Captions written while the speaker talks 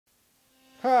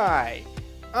Hi,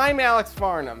 I'm Alex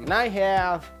Farnham, and I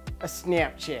have a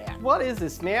Snapchat. What is a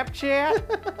Snapchat?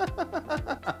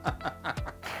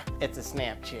 It's a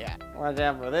Snapchat. Watch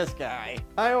out for this guy.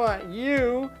 I want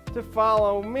you to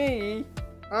follow me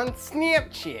on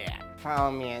Snapchat.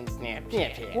 Follow me on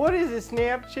Snapchat. What is a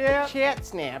Snapchat? Chat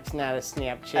snap's not a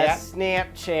Snapchat. A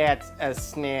Snapchat's a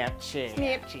Snapchat.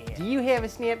 Snapchat. Do you have a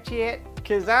Snapchat?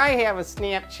 Cause I have a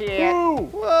Snapchat. Whoa!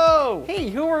 Whoa!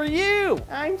 Hey, who are you?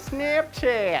 I'm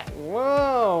Snapchat.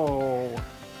 Whoa!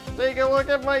 Take a look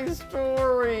at my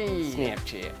story.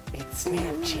 Snapchat. It's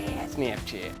Snapchat.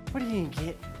 Snapchat. What are you gonna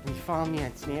get when you follow me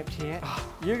on Snapchat?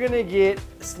 You're gonna get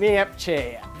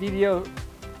Snapchat video.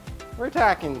 We're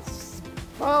talking.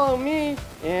 Follow me,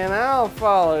 and I'll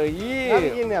follow you. I'll be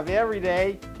getting up every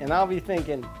day, and I'll be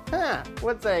thinking,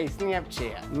 what's a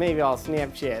Snapchat? Maybe I'll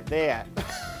Snapchat that.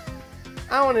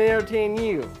 I want to entertain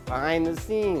you behind the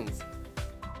scenes.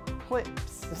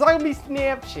 Clips. It's not gonna be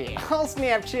Snapchat. I'll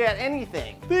Snapchat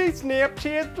anything. These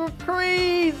Snapchats are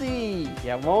crazy.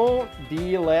 You won't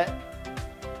be let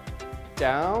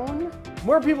down.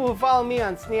 More people who follow me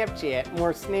on Snapchat,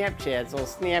 more Snapchats will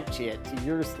Snapchat to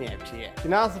your Snapchat. You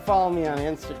can also follow me on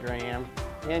Instagram,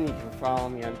 and you can follow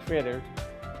me on Twitter,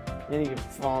 and you can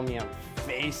follow me on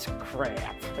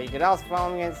Facecrap. But you can also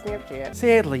follow me on Snapchat.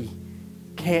 Sadly,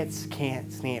 cats can't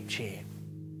Snapchat.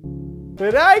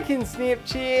 But I can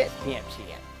Snapchat.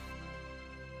 Snapchat.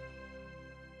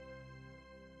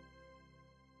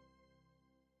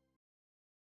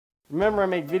 Remember, I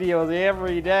make videos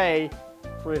every day.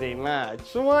 Pretty much.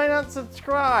 So why not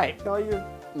subscribe? Tell your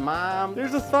mom.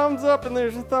 There's a thumbs up and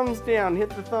there's a thumbs down.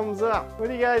 Hit the thumbs up. What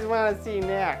do you guys want to see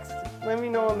next? Let me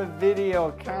know in the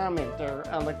video comment or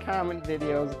on the comment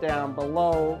videos down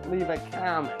below. Leave a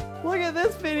comment. Look at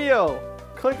this video.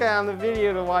 Click on the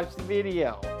video to watch the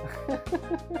video.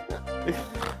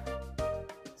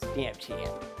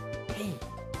 Snapchat.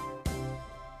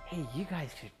 Hey, you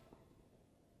guys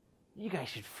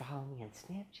should follow me on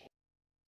Snapchat.